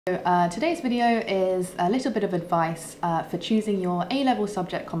Today's video is a little bit of advice for choosing your A-level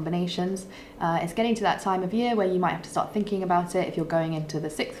subject combinations. It's getting to that time of year where you might have to start thinking about it if you're going into the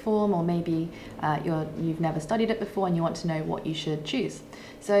sixth form, or maybe you've never studied it before and you want to know what you should choose.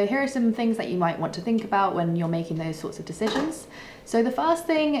 So here are some things that you might want to think about when you're making those sorts of decisions. So the first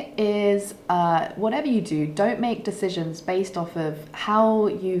thing is, whatever you do, don't make decisions based off of how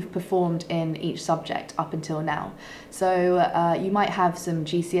you've performed in each subject up until now. So you might have some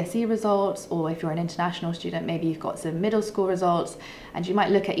GCSE results, or if you're an international student, maybe you've got some middle school results, and you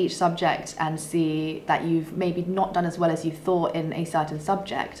might look at each subject and see that you've maybe not done as well as you thought in a certain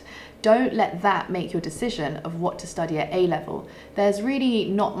subject. Don't let that make your decision of what to study at A-level. There's really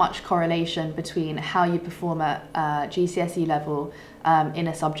not much correlation between how you perform at GCSE level in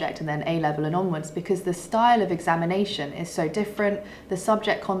a subject and then A-level and onwards, because the style of examination is so different. The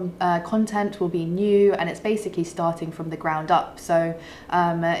subject content will be new, and it's basically starting from the ground up. So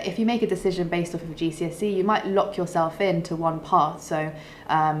if you make a decision based off of GCSE, you might lock yourself into one path. So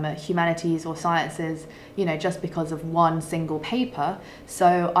humanities or sciences, you know, just because of one single paper.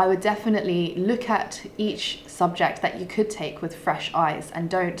 So I would definitely look at each subject that you could take with fresh eyes, and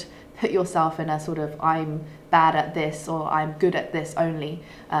don't put yourself in a sort of I'm bad at this or I'm good at this only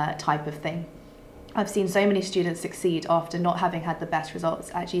type of thing. I've seen so many students succeed after not having had the best results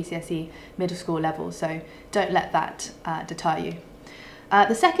at GCSE middle school level, so don't let that deter you.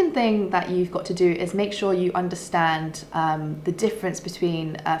 The second thing that you've got to do is make sure you understand the difference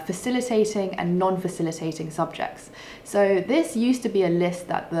between facilitating and non-facilitating subjects. So this used to be a list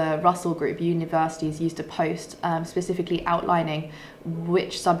that the Russell Group universities used to post, specifically outlining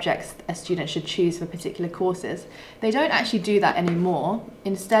which subjects a student should choose for particular courses. They don't actually do that anymore.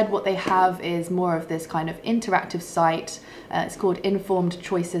 Instead, what they have is more of this kind of interactive site. It's called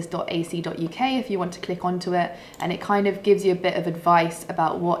informedchoices.ac.uk if you want to click onto it, and it kind of gives you a bit of advice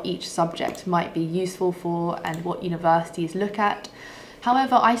about what each subject might be useful for and what universities look at.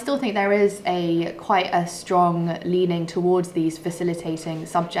 However, I still think there is quite a strong leaning towards these facilitating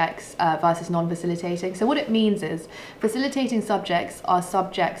subjects versus non-facilitating. So what it means is facilitating subjects are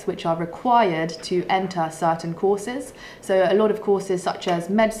subjects which are required to enter certain courses. So a lot of courses such as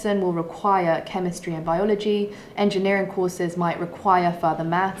medicine will require chemistry and biology, engineering courses might require further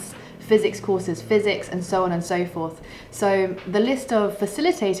maths, physics courses, physics, and so on and so forth. So the list of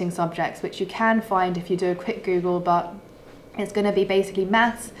facilitating subjects, which you can find if you do a quick Google, but it's going to be basically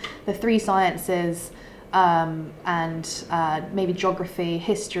maths, the three sciences, and maybe geography,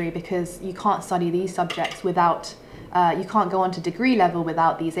 history, because you can't study these subjects without, you can't go on to degree level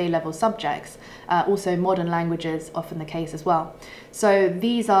without these A-level subjects. Also modern languages, often the case as well. So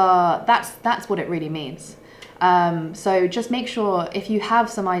that's what it really means. So just make sure, if you have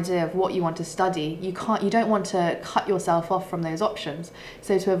some idea of what you want to study, you don't want to cut yourself off from those options.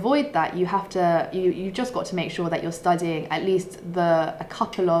 So to avoid that, you just got to make sure that you're studying at least a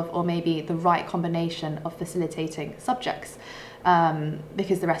couple of, or maybe the right combination of facilitating subjects,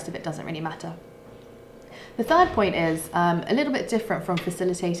 because the rest of it doesn't really matter. The third point is a little bit different from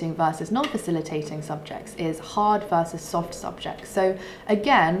facilitating versus non-facilitating subjects, is hard versus soft subjects. So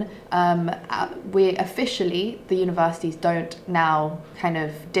again, the universities don't now kind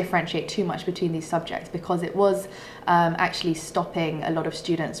of differentiate too much between these subjects, because it was actually stopping a lot of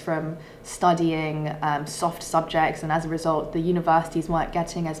students from studying soft subjects, and as a result the universities weren't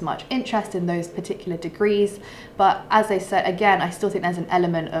getting as much interest in those particular degrees. But as I said, again, I still think there's an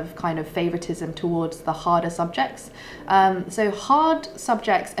element of kind of favoritism towards the harder subjects. So hard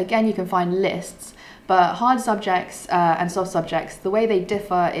subjects, again, you can find lists, but hard subjects and soft subjects, the way they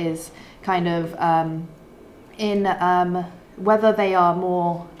differ is kind of in whether they are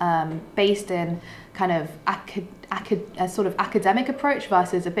more based in kind of a sort of academic approach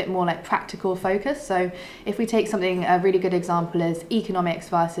versus a bit more like practical focus. So if we take something, a really good example is economics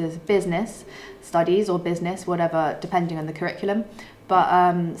versus business studies, or business, whatever, depending on the curriculum.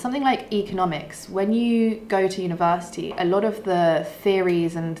 But something like economics, when you go to university, a lot of the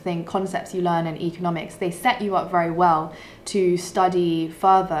theories and concepts you learn in economics, they set you up very well to study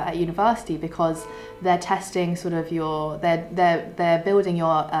further at university, because they're testing sort of they're building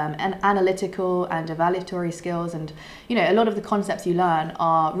your analytical and evaluatory skills, and you know, a lot of the concepts you learn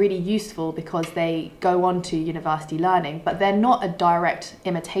are really useful because they go on to university learning, but they're not a direct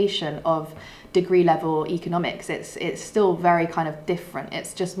imitation of degree level economics. It's still very kind of different.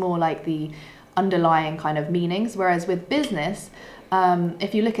 It's just more like the underlying kind of meanings. Whereas with business,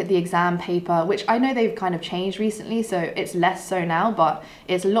 if you look at the exam paper, which I know they've kind of changed recently, so it's less so now, but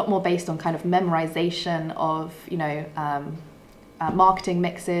it's a lot more based on kind of memorization of, you know, marketing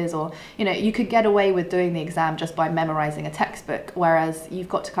mixes, or, you know, you could get away with doing the exam just by memorizing a textbook, whereas you've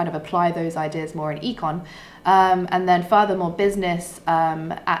got to kind of apply those ideas more in econ. And then furthermore, business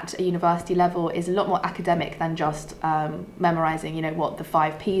at a university level is a lot more academic than just memorizing, you know, what the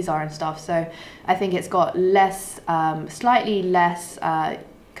 5 Ps are and stuff. So I think it's got less, slightly less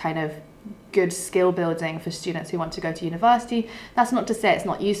kind of good skill building for students who want to go to university. That's not to say it's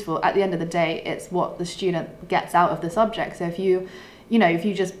not useful. At the end of the day, it's what the student gets out of the subject. So if you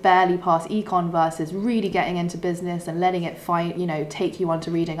just barely pass econ versus really getting into business and letting it take you onto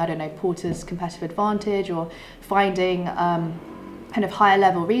reading, I don't know, Porter's Competitive Advantage, or finding kind of higher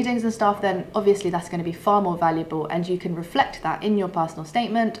level readings and stuff, then obviously that's going to be far more valuable, and you can reflect that in your personal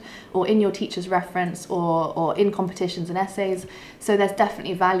statement or in your teacher's reference or in competitions and essays. So there's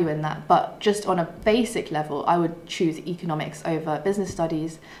definitely value in that. But just on a basic level, I would choose economics over business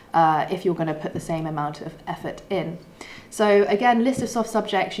studies if you're going to put the same amount of effort in. So again, list of soft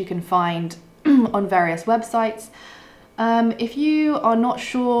subjects you can find on various websites. If you are not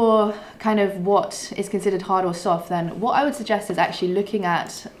sure kind of what is considered hard or soft, then what I would suggest is actually looking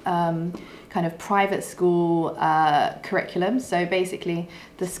at kind of private school curriculum. So basically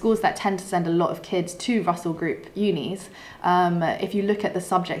the schools that tend to send a lot of kids to Russell Group unis, if you look at the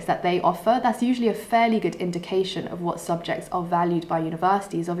subjects that they offer, that's usually a fairly good indication of what subjects are valued by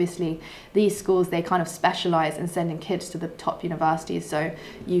universities. Obviously, these schools, they kind of specialize in sending kids to the top universities, so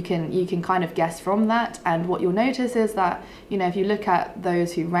you can kind of guess from that. And what you'll notice is that, you know, if you look at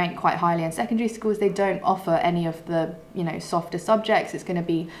those who rank quite highly in secondary schools, they don't offer any of the, you know, softer subjects. It's going to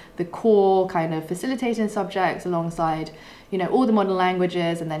be the core kind of facilitating subjects alongside, you know, all the modern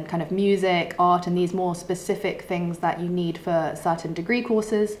languages, and then kind of music, art, and these more specific things that you need for certain degree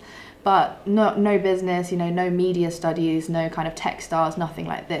courses. But no business, you know, no media studies, no kind of textiles, nothing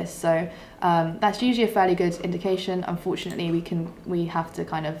like this. So that's usually a fairly good indication. Unfortunately, we have to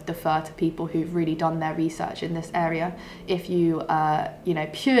kind of defer to people who've really done their research in this area. If you, you know,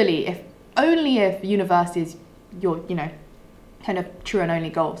 purely, if university is your, you know, kind of true and only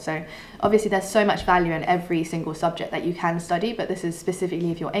goal. So obviously there's so much value in every single subject that you can study, but this is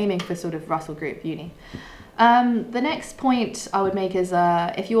specifically if you're aiming for sort of Russell Group uni. The next point I would make is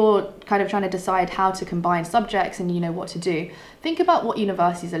if you're kind of trying to decide how to combine subjects and you know what to do, think about what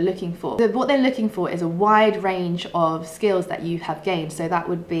universities are looking for. What they're looking for is a wide range of skills that you have gained. So that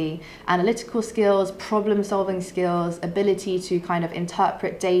would be analytical skills, problem solving skills, ability to kind of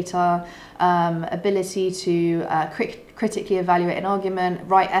interpret data, ability to critically evaluate an argument,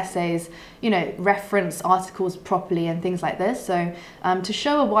 write essays, you know, reference articles properly and things like this. So to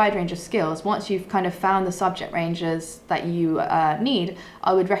show a wide range of skills, once you've kind of found the subject ranges that you need,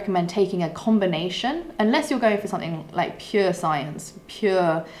 I would recommend taking a combination, unless you're going for something like pure science,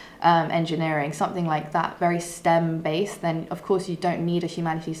 pure engineering, something like that, very STEM based, then of course you don't need a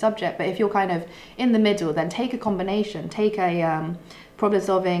humanities subject. But if you're kind of in the middle, then take a combination, take a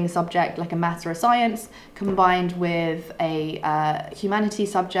problem-solving subject like a maths or a science, combined with a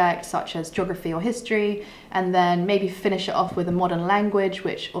humanities subject such as geography or history, and then maybe finish it off with a modern language,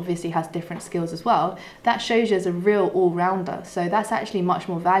 which obviously has different skills as well. That shows you as a real all-rounder. So that's actually much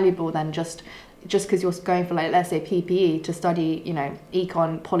more valuable than just because you're going for, like, let's say PPE to study, you know,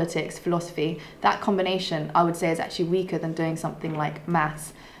 econ, politics, philosophy. That combination, I would say, is actually weaker than doing something like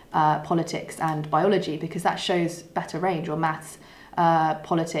maths, politics and biology, because that shows better range, or maths,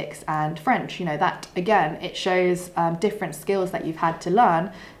 politics and French. You know, that again, it shows different skills that you've had to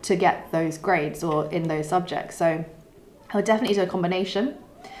learn to get those grades or in those subjects. So I would definitely do a combination.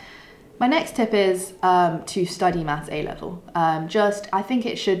 My next tip is to study maths A-level. I think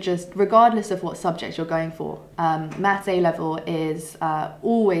it should just, regardless of what subject you're going for, maths A-level is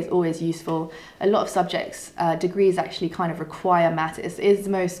always useful. A lot of subjects, degrees actually kind of require maths. It is the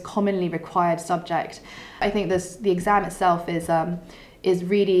most commonly required subject. I think the exam itself is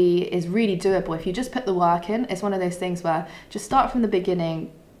really doable if you just put the work in. It's one of those things where just start from the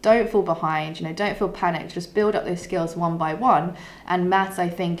beginning. Don't fall behind, you know, don't feel panicked, just build up those skills one by one. And maths, I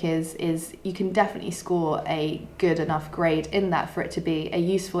think, is you can definitely score a good enough grade in that for it to be a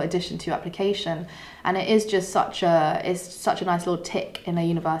useful addition to your application. And it is just such a nice little tick in a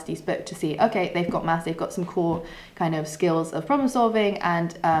university's book to see, okay, they've got maths, they've got some core kind of skills of problem solving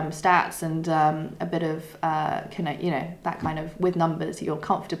and stats and a bit of, you know, that kind of with numbers, you're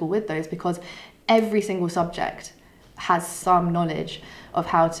comfortable with those, because every single subject has some knowledge of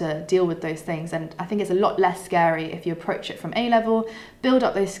how to deal with those things. And I think it's a lot less scary if you approach it from A-level, build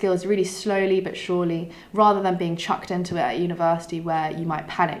up those skills really slowly but surely, rather than being chucked into it at university where you might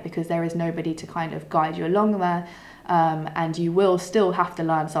panic because there is nobody to kind of guide you along there, and you will still have to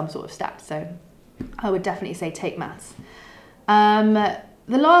learn some sort of stats. So I would definitely say take maths.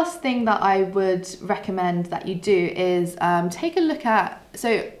 The last thing that I would recommend that you do is take a look at, so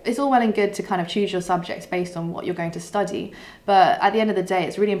it's all well and good to kind of choose your subjects based on what you're going to study, but at the end of the day,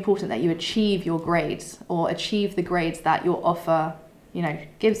 it's really important that you achieve your grades or achieve the grades that your offer, you know,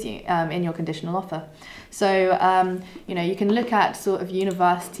 gives you in your conditional offer. So, you know, you can look at sort of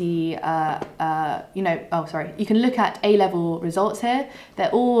university, you can look at A-level results here.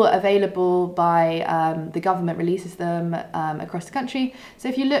 They're all available by, the government releases them across the country. So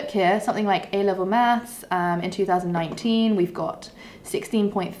if you look here, something like A-level maths, in 2019, we've got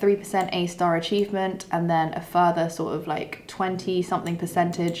 16.3% A-star achievement, and then a further sort of like 20 something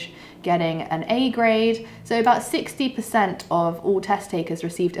percentage getting an A grade. So about 60% of all test takers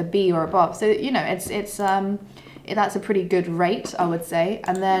received a B or above. So, you know, that's a pretty good rate, I would say.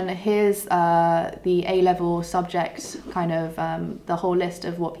 And then here's the A-level subject, kind of the whole list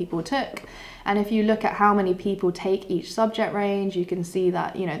of what people took. And if you look at how many people take each subject range, you can see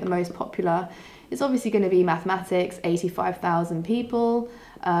that, you know, the most popular is obviously going to be mathematics. 85,000 people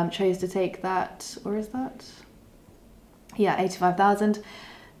chose to take that, or is that? Yeah, 85,000.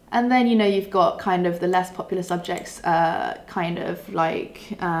 And then, you know, you've got kind of the less popular subjects, kind of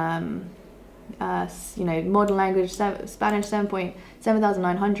like, you know, modern language, Spanish,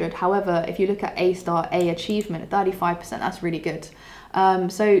 7,900. However, if you look at A-star, A achievement, 35%, that's really good.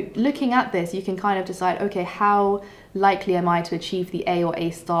 So looking at this, you can kind of decide, okay, how likely am I to achieve the A or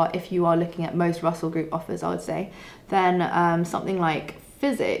A-star if you are looking at most Russell Group offers, I would say. Then something like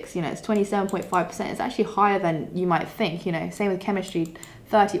physics, you know, it's 27.5%. It's actually higher than you might think, you know, same with chemistry,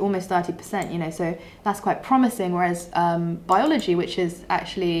 almost 30%, you know, so that's quite promising. Whereas biology, which is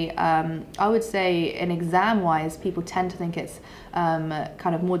actually, I would say in exam wise, people tend to think it's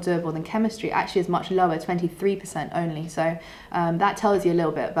kind of more doable than chemistry, actually is much lower, 23% only. So that tells you a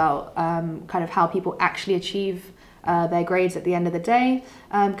little bit about kind of how people actually achieve their grades at the end of the day.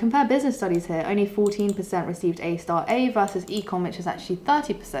 Compare business studies here, only 14% received A-star A versus econ, which is actually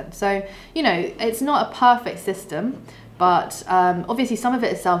 30%. So, you know, it's not a perfect system, but obviously some of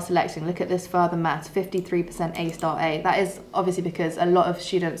it is self-selecting. Look at this further maths, 53% A-star A. That is obviously because a lot of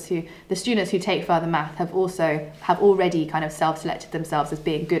the students who take further math have already kind of self-selected themselves as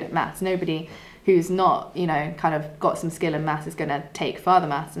being good at maths. Nobody who's not, you know, kind of got some skill in maths is going to take further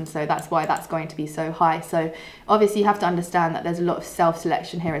maths, and so that's why that's going to be so high. So obviously you have to understand that there's a lot of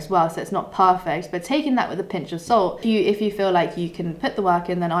self-selection here as well, so it's not perfect, but taking that with a pinch of salt, if you feel like you can put the work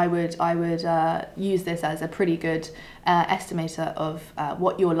in, then I would use this as a pretty good estimator of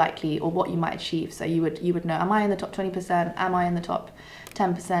what you're likely or what you might achieve. So you would know, am I in the top 20%? Am I in the top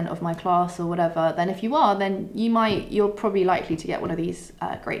 10% of my class or whatever? Then if you are, then you're probably likely to get one of these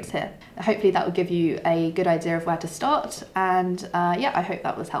grades here. Hopefully that will give you a good idea of where to start, and yeah, I hope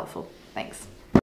that was helpful. Thanks.